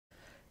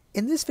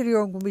In this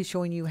video, I'm going to be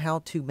showing you how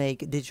to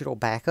make digital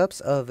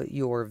backups of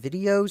your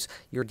videos,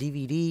 your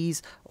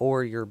DVDs,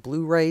 or your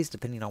Blu-rays,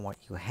 depending on what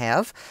you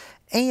have,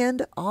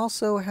 and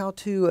also how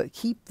to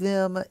keep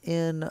them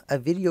in a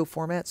video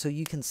format so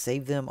you can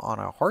save them on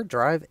a hard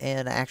drive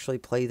and actually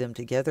play them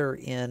together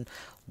in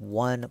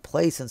one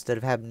place instead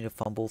of having to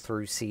fumble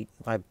through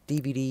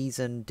DVDs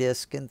and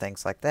discs and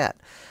things like that.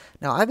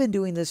 Now, I've been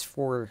doing this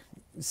for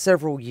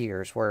several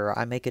years where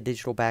I make a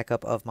digital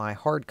backup of my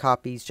hard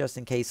copies just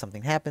in case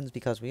something happens,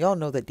 because we all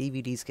know that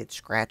DVDs get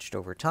scratched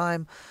over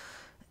time.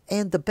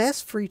 And the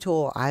best free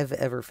tool I've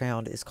ever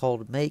found is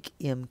called Make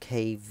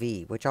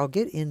MKV, which I'll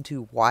get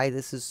into why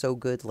this is so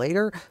good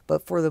later,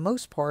 but for the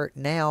most part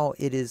now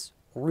it is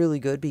really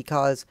good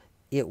because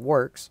it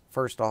works,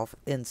 first off,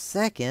 and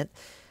second,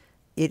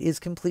 it is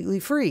completely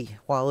free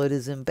while it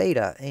is in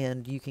beta,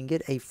 and you can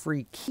get a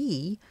free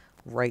key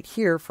right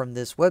here from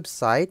this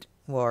website,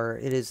 where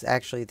it is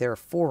actually their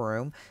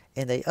forum,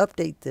 and they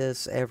update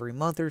this every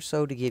month or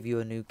so to give you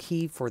a new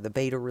key for the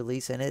beta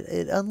release, and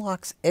it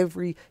unlocks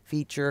every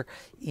feature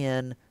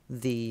in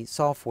the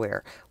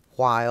software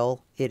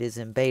while it is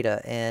in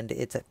beta, and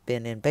it's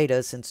been in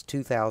beta since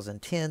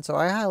 2010, so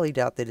I highly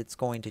doubt that it's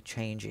going to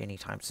change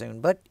anytime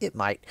soon, but it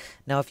might.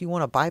 Now, if you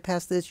want to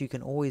bypass this, you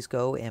can always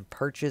go and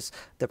purchase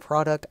the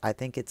product. I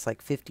think it's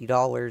like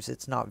 $50.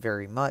 It's not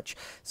very much,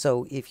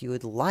 so if you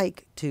would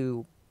like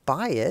to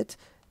buy it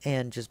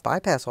and just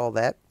bypass all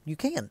that, you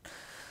can.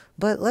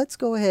 But let's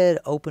go ahead,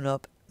 open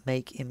up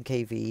Make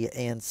MKV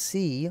and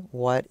see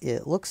what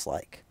it looks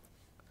like.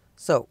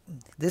 So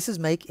this is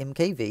Make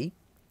MKV.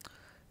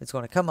 It's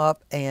going to come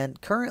up,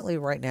 and currently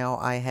right now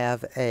I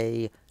have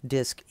a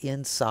disk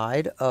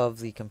inside of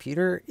the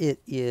computer. It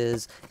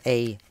is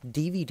a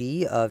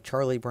DVD of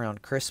Charlie Brown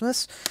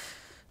Christmas,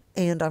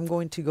 and I'm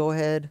going to go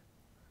ahead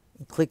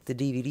and click the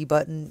DVD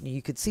button.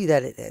 You could see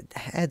that it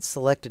had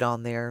selected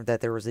on there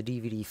that there was a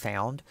DVD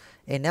found,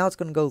 and now it's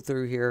going to go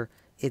through here.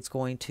 It's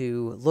going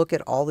to look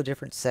at all the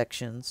different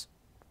sections,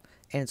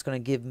 and it's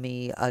going to give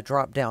me a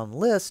drop-down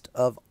list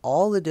of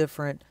all the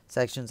different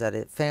sections that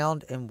it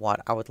found and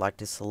what I would like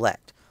to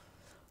select.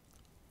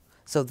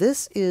 So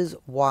this is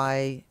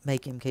why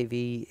Make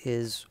MKV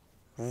is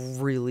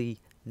really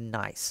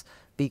nice,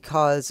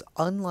 because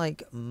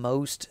unlike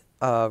most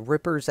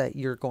rippers that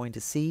you're going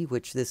to see,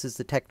 which this is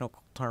the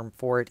technical term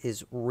for it,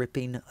 is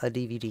ripping a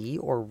DVD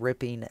or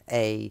ripping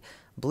a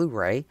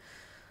Blu-ray,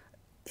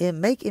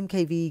 Make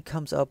MKV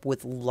comes up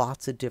with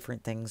lots of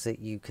different things that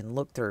you can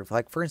look through.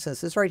 Like, for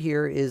instance, this right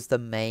here is the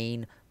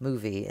main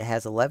movie. It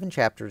has 11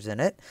 chapters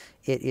in it.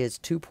 It is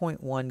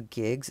 2.1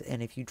 gigs,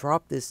 and if you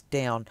drop this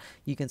down,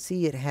 you can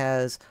see it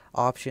has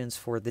options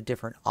for the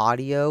different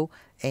audio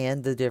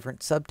and the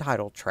different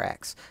subtitle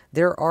tracks.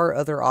 There are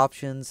other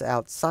options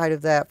outside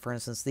of that. For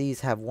instance, these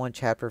have 1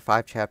 chapter,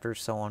 5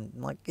 chapters, so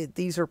on.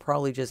 These are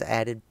probably just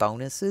added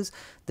bonuses.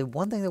 The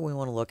one thing that we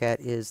want to look at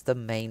is the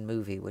main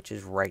movie, which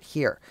is right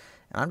here.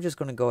 And I'm just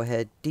going to go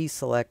ahead,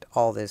 deselect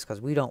all this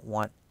because we don't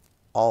want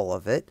all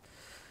of it.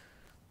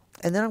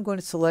 And then I'm going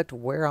to select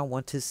where I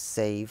want to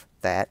save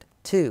that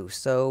to.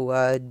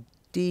 So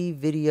D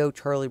video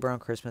Charlie Brown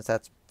Christmas,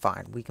 that's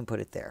fine. We can put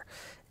it there.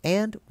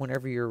 And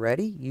whenever you're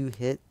ready, you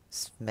hit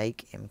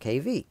Make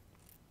MKV.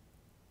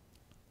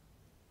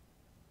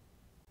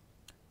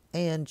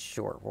 And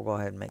sure, we'll go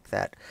ahead and make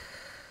that.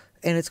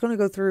 And it's going to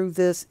go through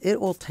this. It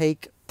will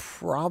take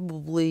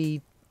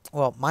probably...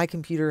 Well, my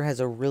computer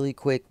has a really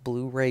quick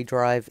Blu-ray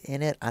drive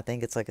in it. I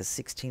think it's like a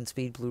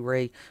 16-speed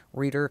Blu-ray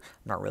reader.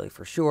 I'm not really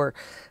for sure.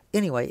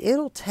 Anyway,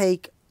 it'll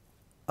take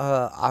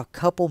a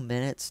couple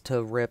minutes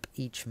to rip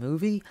each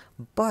movie,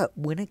 but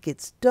when it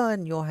gets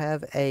done, you'll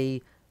have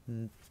a,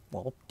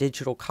 well,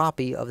 digital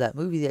copy of that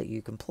movie that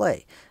you can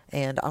play.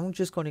 And I'm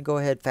just going to go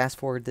ahead, fast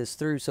forward this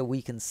through so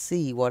we can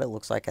see what it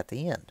looks like at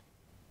the end.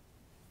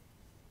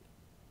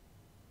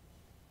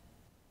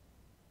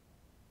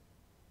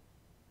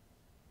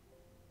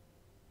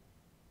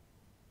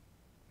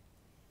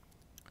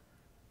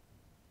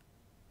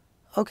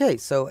 Okay,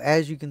 so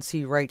as you can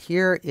see right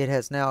here, it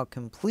has now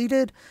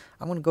completed.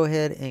 I'm going to go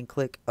ahead and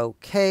click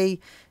OK,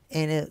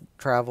 and it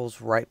travels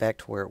right back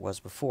to where it was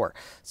before.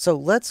 So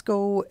let's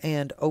go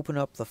and open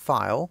up the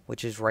file,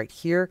 which is right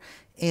here,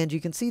 and you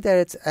can see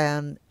that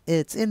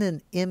it's in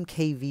an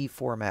MKV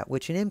format,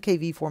 which an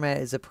MKV format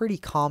is a pretty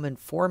common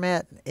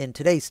format in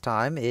today's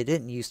time. It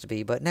didn't used to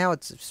be, but now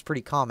it's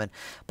pretty common.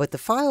 But the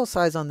file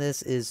size on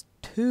this is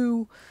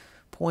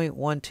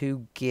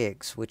 2.12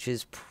 gigs, which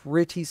is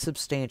pretty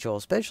substantial,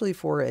 especially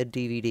for a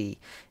DVD.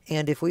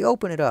 And if we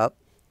open it up,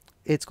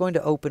 it's going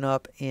to open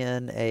up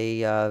in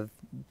a,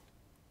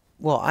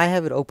 well, I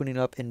have it opening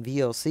up in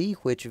VLC,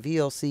 which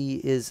VLC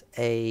is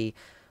a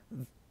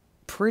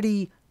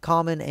pretty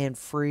common and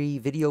free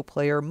video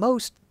player.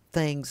 Most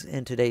things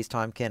in today's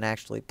time can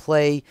actually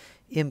play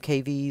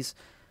MKVs.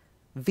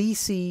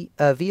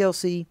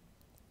 VLC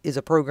is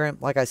a program,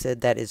 like I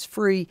said, that is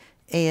free,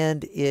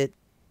 and it,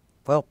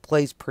 well,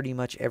 plays pretty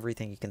much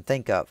everything you can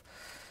think of.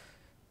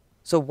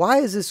 So why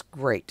is this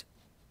great?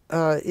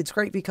 it's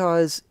great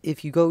because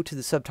if you go to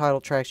the subtitle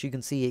tracks, you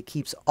can see it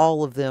keeps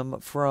all of them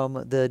from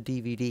the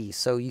DVD.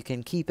 So you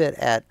can keep it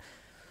at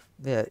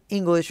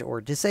English or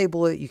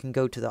disable it. You can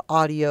go to the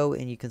audio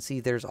and you can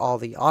see there's all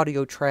the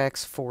audio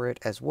tracks for it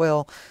as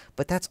well.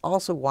 But that's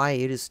also why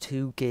it is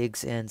 2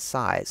 gigs in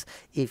size.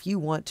 If you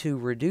want to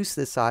reduce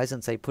the size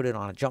and say put it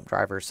on a jump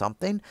drive or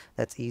something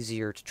that's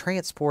easier to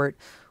transport,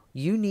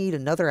 you need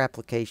another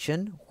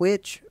application,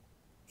 which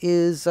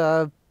is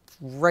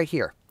right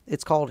here.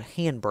 It's called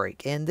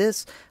Handbrake. And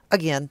this,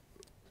 again,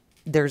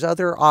 there's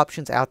other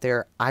options out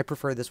there. I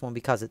prefer this one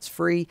because it's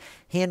free.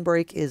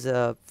 Handbrake is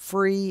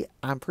free.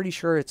 I'm pretty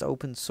sure it's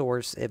open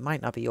source. It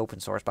might not be open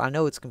source, but I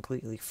know it's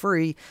completely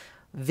free.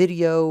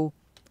 Video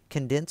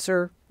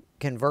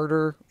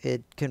converter.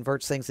 It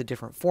converts things to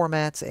different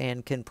formats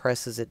and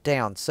compresses it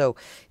down. So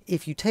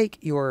if you take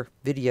your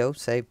video,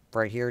 say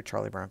right here,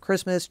 Charlie Brown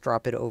Christmas,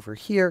 drop it over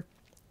here,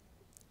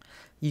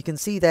 you can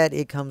see that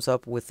it comes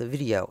up with the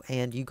video.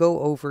 And you go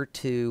over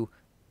to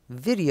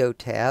Video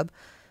tab.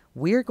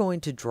 We're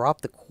going to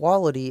drop the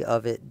quality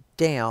of it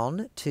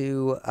down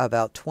to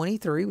about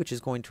 23, which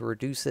is going to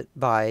reduce it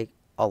by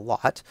a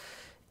lot.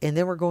 And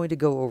then we're going to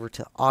go over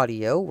to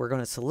audio. We're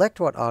going to select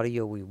what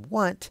audio we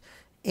want.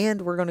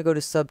 And we're going to go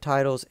to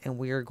subtitles and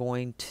we are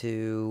going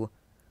to,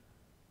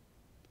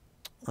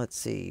 let's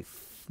see,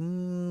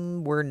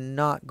 we're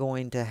not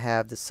going to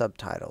have the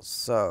subtitles.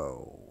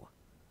 So,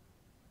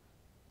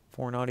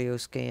 foreign audio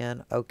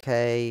scan,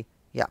 okay.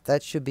 Yeah,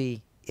 that should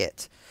be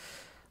it.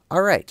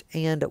 All right,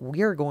 and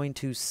we are going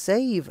to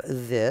save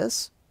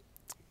this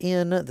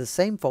in the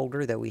same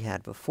folder that we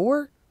had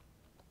before.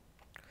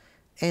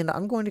 And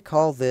I'm going to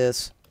call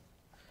this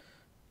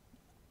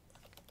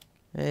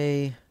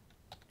a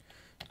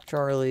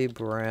Charlie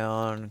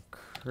Brown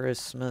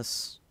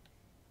Christmas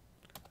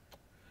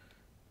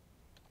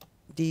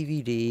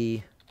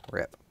DVD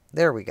rip.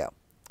 There we go.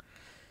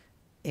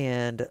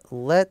 And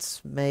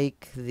let's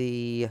make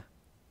the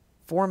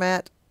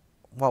format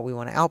what we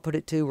want to output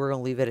it to. We're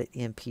going to leave it at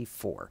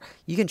MP4.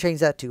 You can change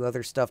that to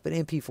other stuff, but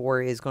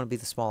MP4 is going to be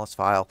the smallest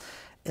file.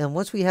 And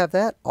once we have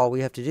that, all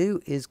we have to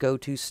do is go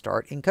to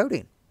Start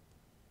Encoding.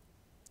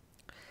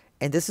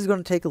 And this is going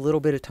to take a little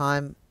bit of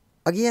time.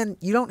 Again,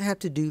 you don't have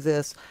to do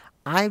this.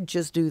 I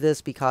just do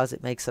this because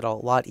it makes it a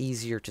lot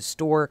easier to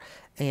store.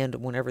 And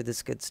whenever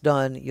this gets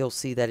done, you'll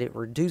see that it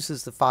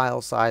reduces the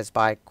file size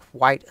by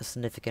quite a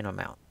significant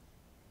amount.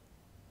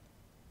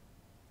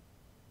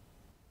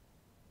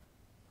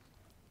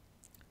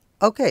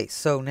 Okay,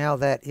 so now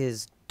that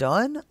is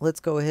done, let's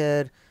go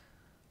ahead.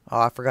 Oh,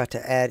 I forgot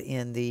to add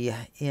in the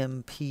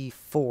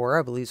MP4.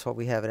 I believe is what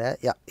we have it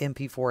at. Yeah,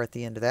 MP4 at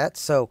the end of that.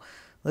 So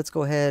let's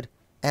go ahead,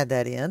 add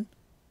that in.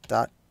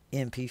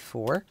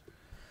 .mp4.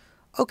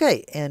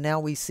 Okay, and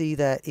now we see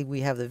that we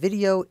have the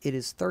video. It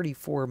is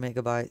 340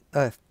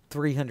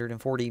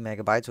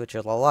 megabytes, which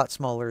is a lot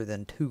smaller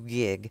than 2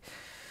 gig.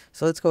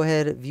 So let's go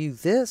ahead and view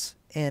this.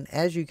 And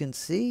as you can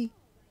see,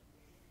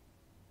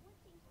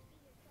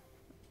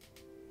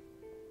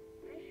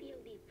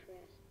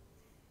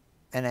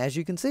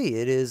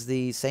 it is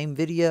the same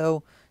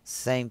video,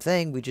 same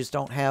thing. We just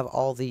don't have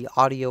all the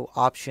audio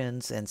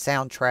options and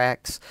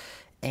soundtracks,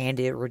 and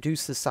it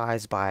reduced the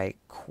size by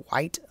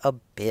quite a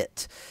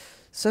bit.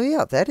 So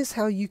yeah, that is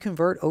how you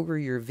convert over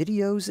your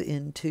videos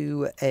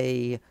into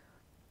a,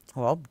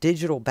 well,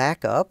 digital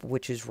backup,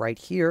 which is right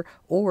here,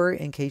 or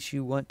in case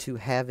you want to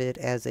have it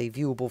as a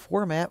viewable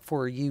format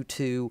for you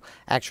to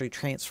actually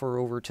transfer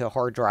over to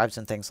hard drives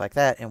and things like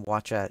that and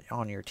watch it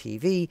on your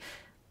TV.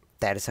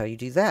 That is how you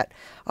do that.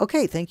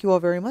 Okay, thank you all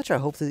very much. I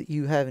hope that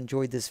you have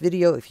enjoyed this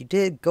video. If you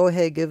did, go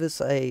ahead, give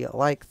us a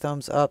like,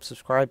 thumbs up,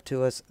 subscribe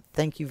to us.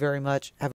 Thank you very much. Have